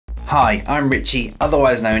Hi, I'm Richie,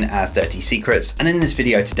 otherwise known as Dirty Secretz, and in this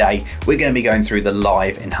video today we're going to be going through the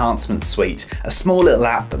Live Enhancement Suite, a small little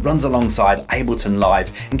app that runs alongside Ableton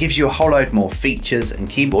Live and gives you a whole load more features and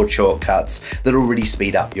keyboard shortcuts that will really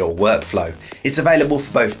speed up your workflow. It's available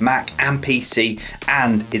for both Mac and PC,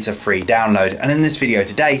 and it's a free download, and in this video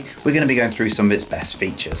today we're going to be going through some of its best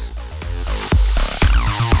features.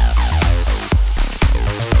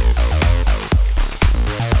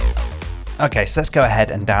 Okay, so let's go ahead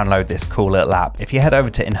and download this cool little app. If you head over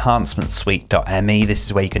to enhancementsuite.me, this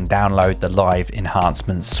is where you can download the Live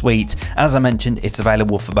Enhancement Suite. As I mentioned, it's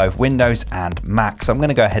available for both Windows and Mac, so I'm going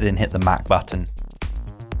to go ahead and hit the Mac button.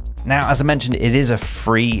 Now, as I mentioned, it is a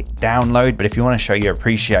free download, but if you want to show your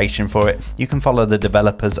appreciation for it, you can follow the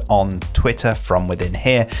developers on Twitter from within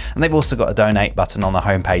here, and they've also got a donate button on the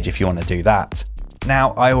homepage if you want to do that.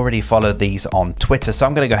 Now, I already followed these on Twitter, so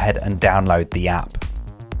I'm going to go ahead and download the app.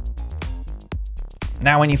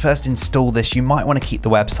 Now, when you first install this, you might want to keep the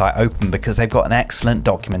website open because they've got an excellent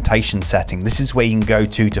documentation setting. This is where you can go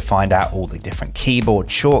to find out all the different keyboard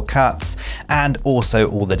shortcuts and also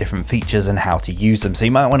all the different features and how to use them. So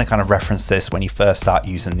you might want to kind of reference this when you first start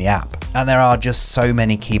using the app. And there are just so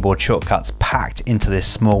many keyboard shortcuts packed into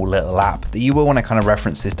this small little app that you will want to kind of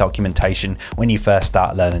reference this documentation when you first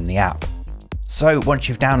start learning the app. So once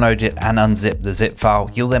you've downloaded it and unzipped the zip file,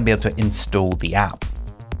 you'll then be able to install the app.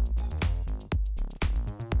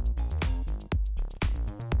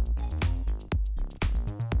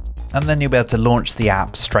 And then you'll be able to launch the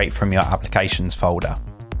app straight from your applications folder.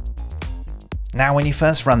 Now, when you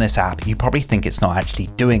first run this app, you probably think it's not actually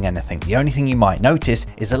doing anything. The only thing you might notice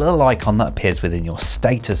is a little icon that appears within your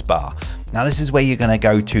status bar. Now, this is where you're going to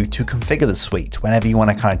go to configure the suite whenever you want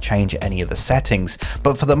to kind of change any of the settings.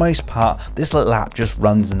 But for the most part, this little app just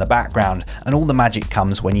runs in the background, and all the magic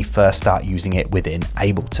comes when you first start using it within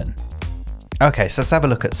Ableton. Okay, so let's have a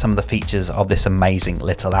look at some of the features of this amazing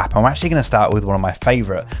little app. I'm actually going to start with one of my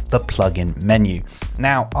favorite, the plugin menu.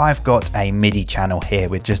 Now, I've got a MIDI channel here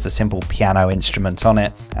with just a simple piano instrument on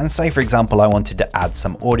it. And say, for example, I wanted to add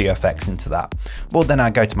some audio effects into that. Well, then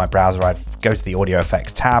I go to my browser, I'd go to the audio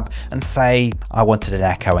effects tab and say I wanted an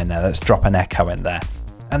echo in there. Let's drop an echo in there.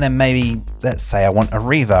 And then maybe, let's say I want a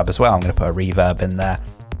reverb as well. I'm going to put a reverb in there.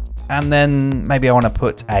 And then maybe I want to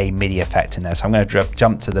put a MIDI effect in there. So I'm going to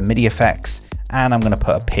jump to the MIDI effects, and I'm going to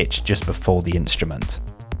put a pitch just before the instrument.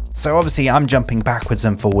 So obviously I'm jumping backwards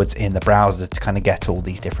and forwards in the browser to kind of get all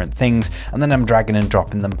these different things, and then I'm dragging and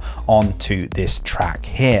dropping them onto this track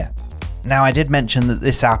here. Now, I did mention that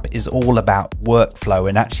this app is all about workflow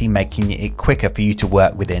and actually making it quicker for you to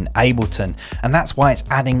work within Ableton, and that's why it's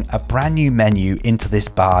adding a brand new menu into this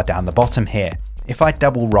bar down the bottom here. If I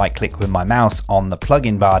double right click with my mouse on the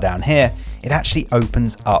plugin bar down here, it actually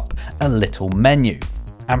opens up a little menu.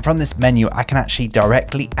 And from this menu, I can actually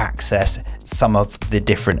directly access some of the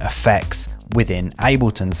different effects within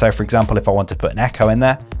Ableton. So for example, if I want to put an echo in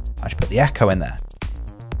there, I should put the echo in there.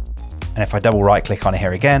 And if I double right click on it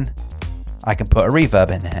here again, I can put a reverb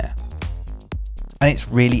in here. And it's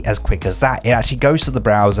really as quick as that. It actually goes to the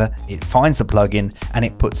browser, it finds the plugin, and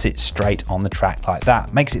it puts it straight on the track like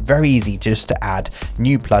that. Makes it very easy just to add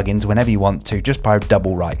new plugins whenever you want to, just by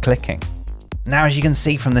double right clicking. Now, as you can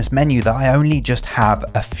see from this menu, that I only just have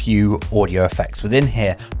a few audio effects within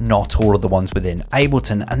here, not all of the ones within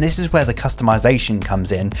Ableton. And this is where the customization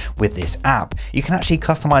comes in with this app. You can actually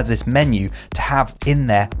customize this menu to have in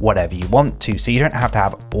there whatever you want to. So you don't have to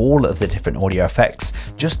have all of the different audio effects,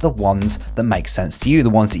 just the ones that make sense to you,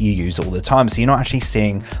 the ones that you use all the time. So you're not actually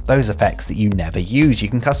seeing those effects that you never use. You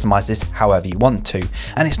can customize this however you want to.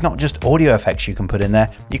 And it's not just audio effects you can put in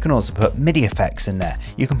there. You can also put MIDI effects in there.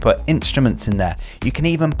 You can put instruments in there. You can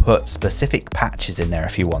even put specific patches in there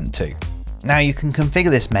if you want to. Now, you can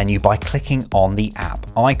configure this menu by clicking on the app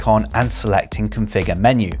icon and selecting configure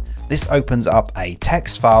menu. This opens up a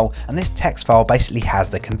text file, and this text file basically has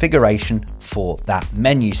the configuration for that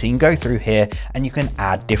menu. So you can go through here and you can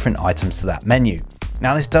add different items to that menu.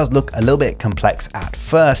 Now, this does look a little bit complex at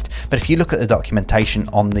first, but if you look at the documentation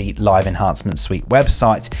on the Live Enhancement Suite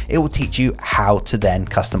website, it will teach you how to then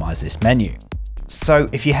customize this menu. So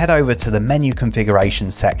if you head over to the menu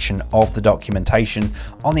configuration section of the documentation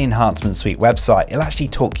on the Enhancement Suite website, it'll actually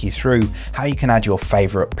talk you through how you can add your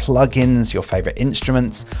favorite plugins, your favorite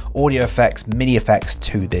instruments, audio effects, MIDI effects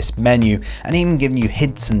to this menu, and even giving you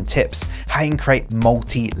hints and tips how you can create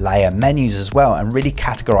multi-layer menus as well and really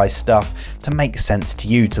categorize stuff to make sense to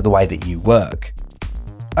you, to the way that you work.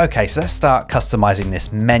 Okay, so let's start customizing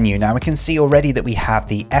this menu. Now we can see already that we have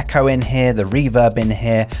the echo in here, the reverb in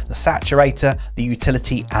here, the saturator, the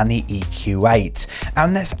utility and the EQ8.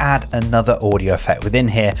 And let's add another audio effect within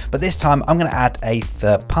here, but this time I'm going to add a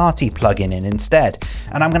third-party plugin in instead.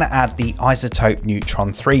 And I'm going to add the isotope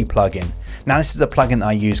Neutron 3 plugin. Now this is a plugin that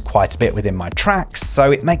I use quite a bit within my tracks,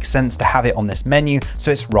 so it makes sense to have it on this menu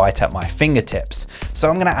so it's right at my fingertips. So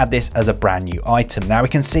I'm going to add this as a brand new item. Now we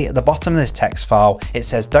can see at the bottom of this text file it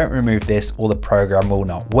says don't remove this or the program will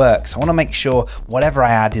not work. So I want to make sure whatever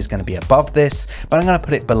I add is going to be above this, but I'm going to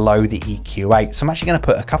put it below the EQ8. So I'm actually going to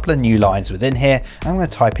put a couple of new lines within here. I'm going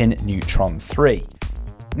to type in Neutron 3.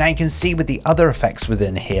 Now you can see with the other effects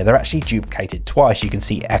within here, they're actually duplicated twice. You can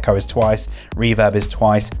see echo is twice, reverb is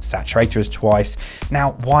twice, saturator is twice.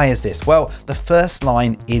 Now, why is this? Well, the first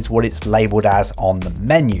line is what it's labeled as on the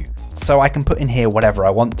menu. So I can put in here whatever I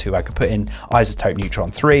want to. I could put in isotope Neutron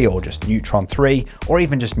 3 or just Neutron 3 or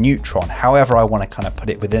even just Neutron. However I want to kind of put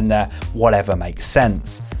it within there, whatever makes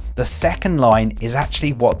sense. The second line is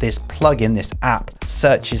actually what this plugin, this app,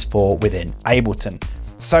 searches for within Ableton.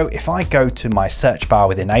 So if I go to my search bar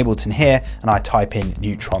within Ableton here and I type in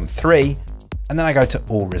Neutron 3 and then I go to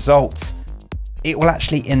all results, it will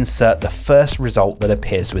actually insert the first result that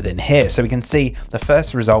appears within here. So we can see the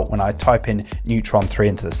first result when I type in Neutron 3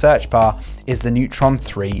 into the search bar is the Neutron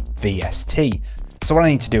 3 VST. So what I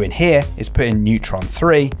need to do in here is put in Neutron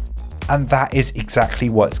 3 and that is exactly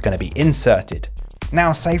what's going to be inserted.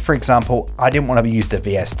 Now, say for example, I didn't want to use the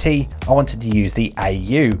VST, I wanted to use the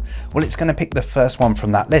AU. Well, it's going to pick the first one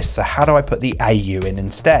from that list. So how do I put the AU in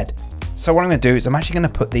instead? So what I'm going to do is I'm actually going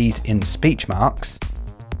to put these in speech marks.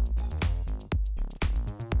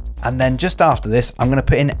 And then just after this, I'm going to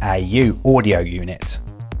put in AU, audio unit.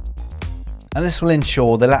 And this will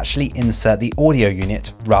ensure they'll actually insert the audio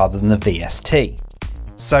unit rather than the VST.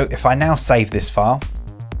 So if I now save this file,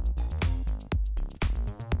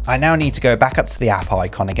 I now need to go back up to the app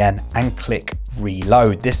icon again and click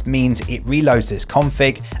reload. This means it reloads this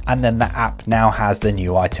config and then the app now has the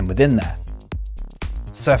new item within there.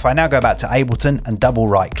 So if I now go back to Ableton and double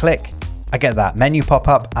right click, I get that menu pop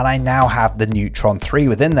up and I now have the Neutron 3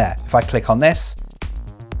 within there. If I click on this,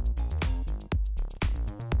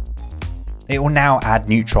 it will now add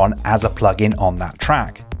Neutron as a plugin on that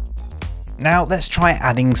track. Now let's try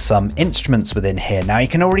adding some instruments within here. Now you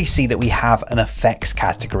can already see that we have an effects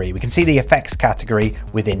category. We can see the effects category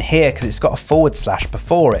within here because it's got a /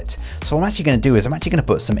 before it. So what I'm actually going to do is I'm actually going to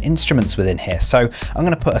put some instruments within here. So I'm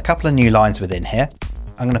going to put a couple of new lines within here.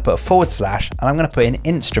 I'm going to put a / and I'm going to put in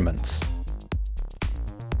instruments.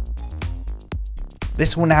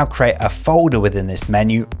 This will now create a folder within this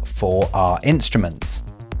menu for our instruments.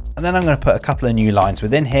 And then I'm going to put a couple of new lines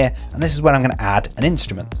within here. And this is where I'm going to add an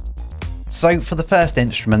instrument. So for the first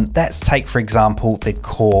instrument, let's take, for example, the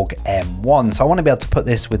Korg M1. So I want to be able to put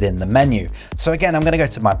this within the menu. So again, I'm going to go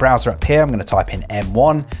to my browser up here. I'm going to type in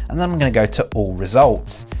M1 and then I'm going to go to all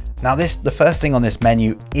results. Now the first thing on this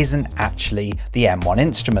menu isn't actually the M1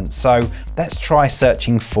 instrument. So let's try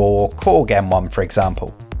searching for Korg M1, for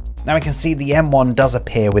example. Now we can see the M1 does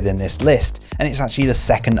appear within this list and it's actually the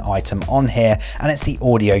second item on here and it's the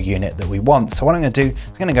audio unit that we want. So what I'm going to do is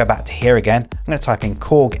I'm going to go back to here again. I'm going to type in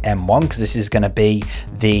Korg M1 because this is going to be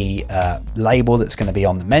the label that's going to be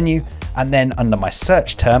on the menu. And then under my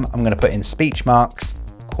search term, I'm going to put in speech marks,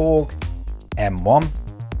 Korg M1.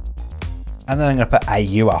 And then I'm going to put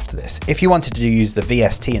AU after this. If you wanted to use the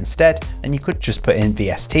VST instead, then you could just put in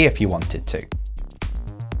VST if you wanted to.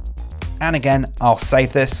 And again, I'll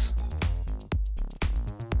save this,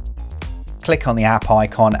 click on the app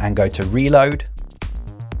icon and go to reload.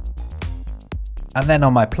 And then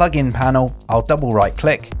on my plugin panel, I'll double right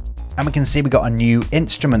click and we can see we got a new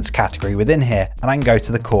instruments category within here and I can go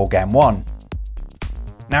to the Korg M1.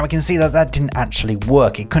 Now we can see that that didn't actually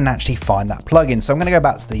work. It couldn't actually find that plugin. So I'm going to go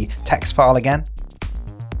back to the text file again.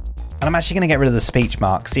 And I'm actually going to get rid of the speech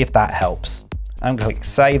mark, see if that helps. I'm going to click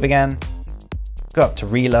save again, go up to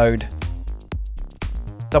reload,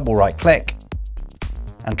 double right click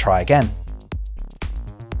and try again.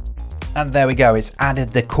 And there we go, it's added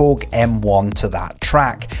the Korg M1 to that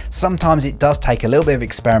track. Sometimes it does take a little bit of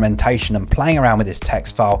experimentation and playing around with this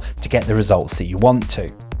text file to get the results that you want to.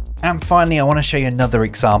 And finally, I want to show you another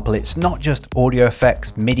example. It's not just audio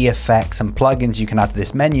effects, MIDI effects and plugins you can add to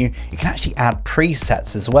this menu. You can actually add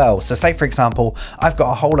presets as well. So say for example, I've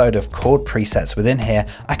got a whole load of chord presets within here.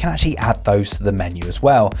 I can actually add those to the menu as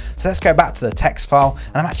well. So let's go back to the text file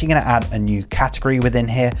and I'm actually going to add a new category within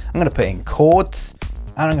here. I'm going to put in chords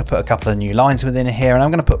And I'm going to put a couple of new lines within here, and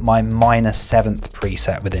I'm going to put my -7th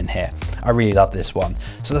preset within here. I really love this one.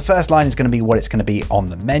 So the first line is going to be what it's going to be on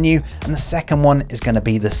the menu, and the second one is going to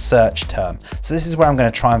be the search term. So this is where I'm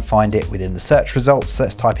going to try and find it within the search results. So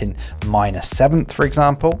let's type in -7th, for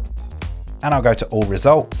example, and I'll go to all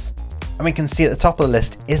results. And we can see at the top of the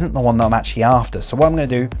list isn't the one that I'm actually after. So what I'm going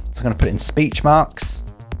to do is I'm going to put in speech marks.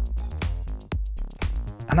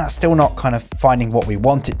 And that's still not kind of finding what we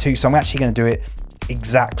want it to. So I'm actually going to do it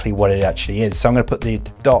exactly what it actually is. So I'm going to put the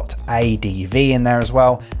 .adv in there as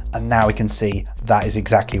well. And now we can see that is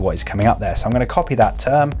exactly what is coming up there. So I'm going to copy that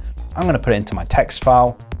term. I'm going to put it into my text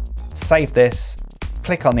file, save this,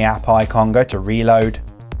 click on the app icon, go to reload,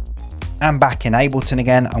 and back in Ableton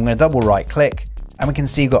again, I'm going to double right click, and we can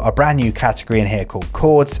see we've got a brand new category in here called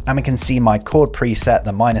chords, and we can see my chord preset,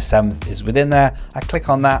 the -7th, is within there. I click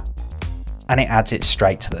on that and it adds it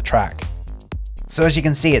straight to the track. So as you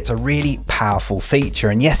can see, it's a really powerful feature,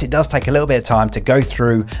 and yes, it does take a little bit of time to go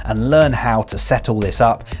through and learn how to set all this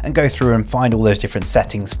up and go through and find all those different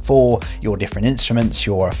settings for your different instruments,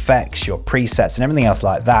 your effects, your presets and everything else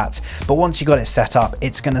like that. But once you got it set up,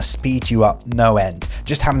 it's going to speed you up no end.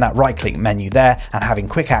 Just having that right click menu there and having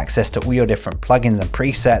quick access to all your different plugins and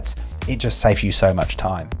presets, it just saves you so much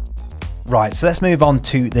time. Right, so let's move on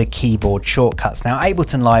to the keyboard shortcuts. Now,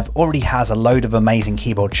 Ableton Live already has a load of amazing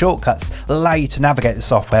keyboard shortcuts that allow you to navigate the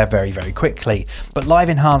software very, very quickly. But Live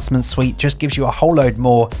Enhancement Suite just gives you a whole load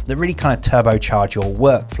more that really kind of turbocharge your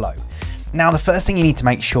workflow. Now, the first thing you need to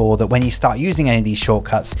make sure that when you start using any of these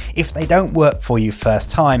shortcuts, if they don't work for you first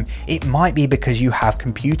time, it might be because you have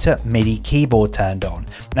computer MIDI keyboard turned on.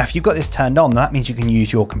 Now, if you've got this turned on, that means you can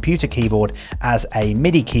use your computer keyboard as a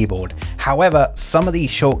MIDI keyboard. However, some of these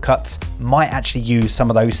shortcuts might actually use some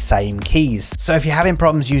of those same keys. So if you're having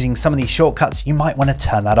problems using some of these shortcuts, you might want to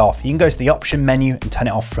turn that off. You can go to the option menu and turn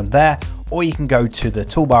it off from there, or you can go to the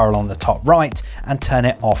toolbar along the top right and turn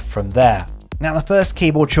it off from there. Now, the first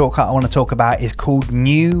keyboard shortcut I want to talk about is called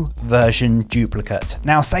New Version Duplicate.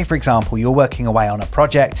 Now, say for example, you're working away on a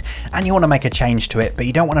project and you want to make a change to it, but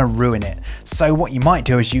you don't want to ruin it. So what you might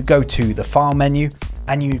do is you go to the File menu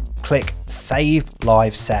and you click Save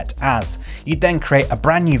Live Set As. You then create a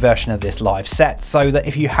brand new version of this live set, so that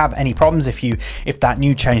if you have any problems, if that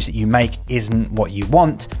new change that you make isn't what you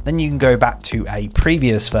want, then you can go back to a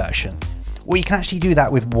previous version. Or you can actually do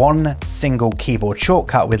that with one single keyboard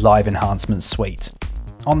shortcut with Live Enhancement Suite.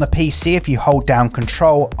 On the PC, if you hold down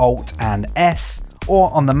Control, Alt and S,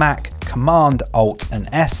 or on the Mac, Command, Alt and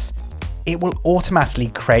S, it will automatically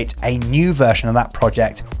create a new version of that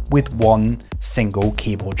project with one single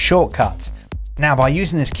keyboard shortcut. Now, by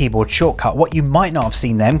using this keyboard shortcut, what you might not have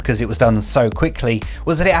seen then, because it was done so quickly,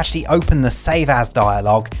 was that it actually opened the Save As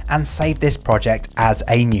dialog and saved this project as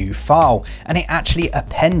a new file, and it actually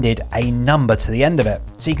appended a number to the end of it.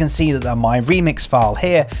 So you can see that my remix file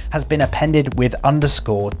here has been appended with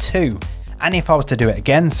 _2. And if I was to do it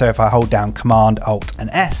again, so if I hold down Command, Alt and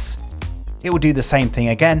S, it will do the same thing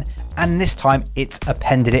again, and this time it's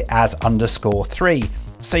appended it as _3.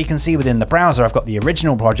 So you can see within the browser, I've got the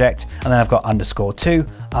original project and then I've got _2,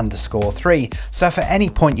 _3. So if at any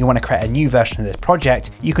point you want to create a new version of this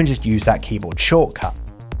project, you can just use that keyboard shortcut.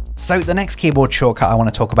 So the next keyboard shortcut I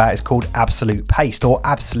want to talk about is called Absolute Paste or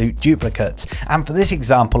Absolute Duplicate. And for this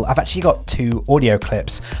example, I've actually got two audio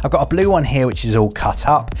clips. I've got a blue one here, which is all cut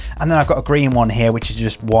up, and then I've got a green one here, which is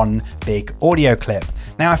just one big audio clip.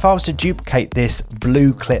 Now, if I was to duplicate this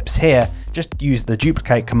blue clips here, just use the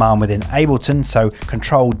duplicate command within Ableton, so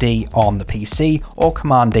Control D on the PC or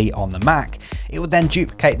Command D on the Mac. It would then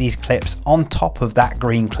duplicate these clips on top of that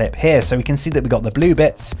green clip here. So we can see that we've got the blue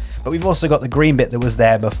bits, but we've also got the green bit that was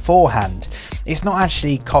there beforehand. It's not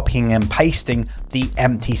actually copying and pasting the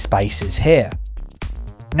empty spaces here.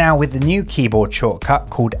 Now, with the new keyboard shortcut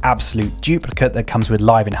called Absolute Duplicate that comes with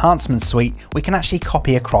Live Enhancement Suite, we can actually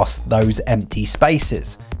copy across those empty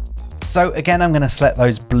spaces. So again, I'm going to select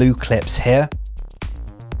those blue clips here.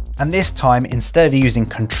 And this time, instead of using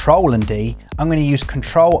Control and D, I'm going to use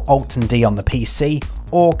Control, Alt and D on the PC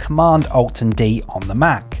or Command, Alt and D on the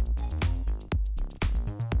Mac.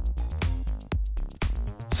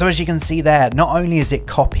 So as you can see there, not only is it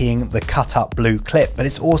copying the cut up blue clip, but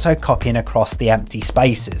it's also copying across the empty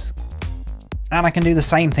spaces. And I can do the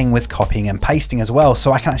same thing with copying and pasting as well.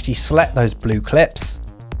 So I can actually select those blue clips.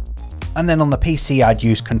 And then on the PC, I'd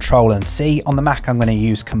use Control and C. On the Mac, I'm going to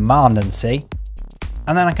use Command and C.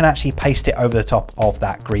 And then I can actually paste it over the top of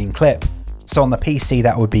that green clip. So on the PC,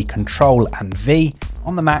 that would be Control and V.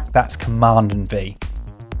 On the Mac, that's Command and V.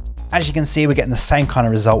 As you can see, we're getting the same kind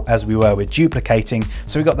of result as we were with duplicating.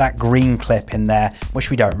 So we've got that green clip in there, which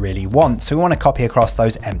we don't really want. So we want to copy across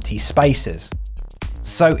those empty spaces.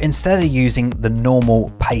 So instead of using the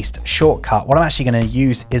normal paste shortcut, what I'm actually going to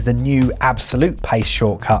use is the new absolute paste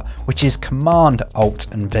shortcut, which is Command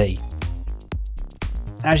Alt and V.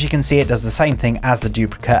 As you can see, it does the same thing as the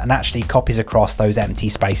duplicate and actually copies across those empty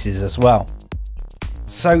spaces as well.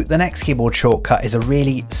 So the next keyboard shortcut is a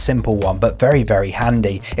really simple one, but very, very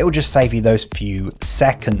handy. It will just save you those few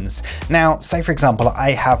seconds. Now, say for example,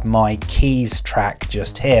 I have my keys track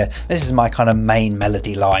just here. This is my kind of main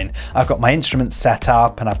melody line. I've got my instruments set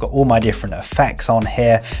up and I've got all my different effects on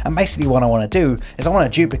here. And basically what I want to do is I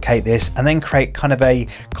want to duplicate this and then create kind of a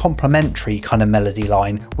complementary kind of melody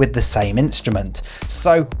line with the same instrument.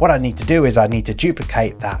 So what I need to do is I need to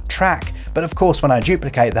duplicate that track. But of course, when I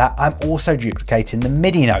duplicate that, I'm also duplicating the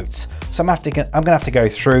MIDI notes. So I'm gonna have to go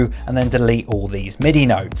through and then delete all these MIDI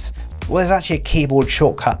notes. Well, there's actually a keyboard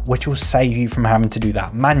shortcut which will save you from having to do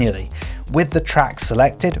that manually. With the track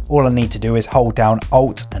selected, all I need to do is hold down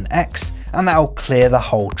Alt and X and that'll clear the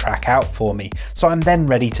whole track out for me. So I'm then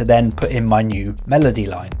ready to then put in my new melody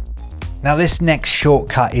line. Now this next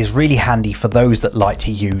shortcut is really handy for those that like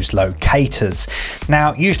to use locators.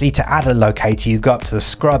 Now usually to add a locator you go up to the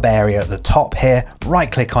scrub area at the top here,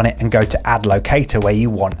 right click on it and go to add locator where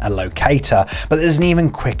you want a locator. But there's an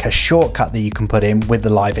even quicker shortcut that you can put in with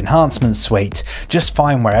the Live Enhancement Suite. Just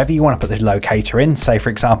find wherever you want to put the locator in, say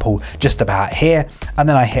for example just about here, and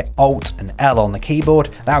then I hit Alt and L on the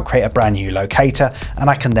keyboard. That'll create a brand new locator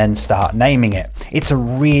and I can then start naming it. It's a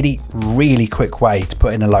really quick way to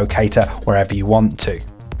put in a locator wherever you want to.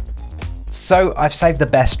 So I've saved the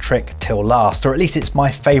best trick till last, or at least it's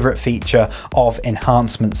my favorite feature of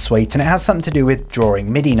Enhancement Suite, and it has something to do with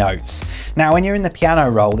drawing MIDI notes. Now when you're in the piano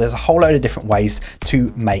roll, there's a whole load of different ways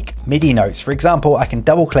to make MIDI notes. For example, I can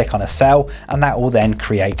double click on a cell and that will then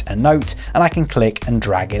create a note and I can click and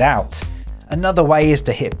drag it out. Another way is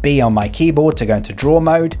to hit B on my keyboard to go into draw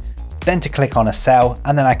mode, then to click on a cell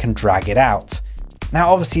and then I can drag it out.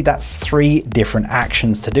 Now obviously that's 3 different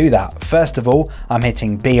actions to do that. First of all, I'm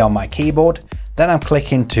hitting B on my keyboard, then I'm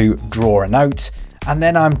clicking to draw a note, and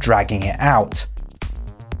then I'm dragging it out.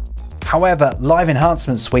 However, Live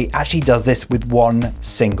Enhancement Suite actually does this with one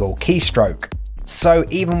single keystroke. So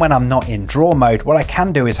even when I'm not in draw mode, what I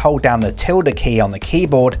can do is hold down the tilde key on the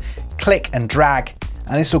keyboard, click and drag,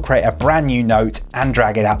 and this will create a brand new note and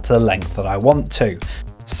drag it out to the length that I want to.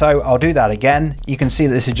 So I'll do that again. You can see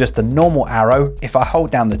that this is just the normal arrow. If I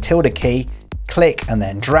hold down the tilde key, click and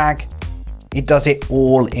then drag, it does it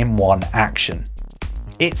all in one action.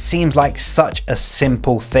 It seems like such a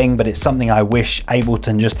simple thing, but it's something I wish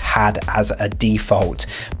Ableton just had as a default.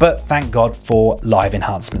 But thank God for Live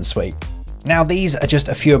Enhancement Suite. Now these are just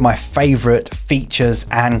a few of my favorite features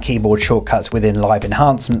and keyboard shortcuts within Live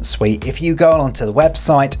Enhancement Suite. If you go onto the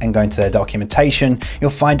website and go into their documentation, you'll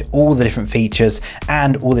find all the different features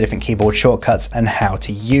and all the different keyboard shortcuts and how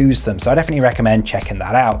to use them. So I definitely recommend checking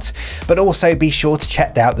that out. But also be sure to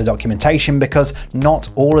check out the documentation because not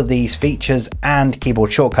all of these features and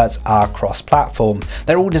keyboard shortcuts are cross-platform.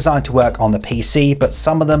 They're all designed to work on the PC, but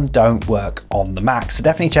some of them don't work on the Mac. So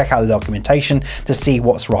definitely check out the documentation to see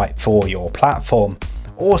what's right for your platform.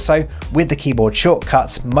 Also, with the keyboard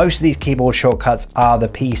shortcuts, most of these keyboard shortcuts are the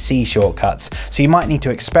PC shortcuts, so you might need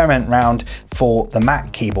to experiment around for the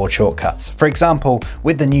Mac keyboard shortcuts. For example,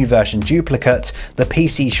 with the new version duplicate, the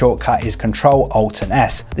PC shortcut is Control Alt and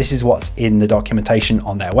S. This is what's in the documentation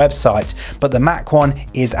on their website, but the Mac one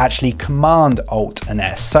is actually Command Alt and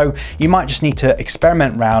S. So you might just need to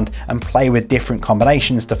experiment around and play with different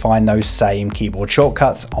combinations to find those same keyboard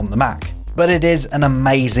shortcuts on the Mac. But it is an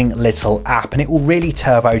amazing little app and it will really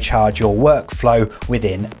turbocharge your workflow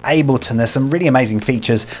within Ableton. There's some really amazing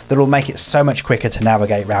features that will make it so much quicker to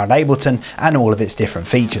navigate around Ableton and all of its different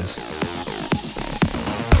features.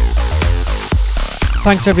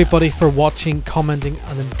 Thanks everybody for watching, commenting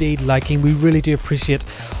and indeed liking. We really do appreciate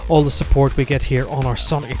all the support we get here on our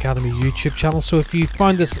Sonic Academy YouTube channel. So if you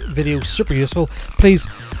found this video super useful, please,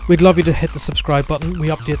 we'd love you to hit the subscribe button. We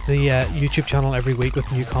update the YouTube channel every week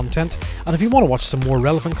with new content. And if you want to watch some more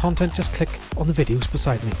relevant content, just click on the videos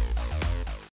beside me.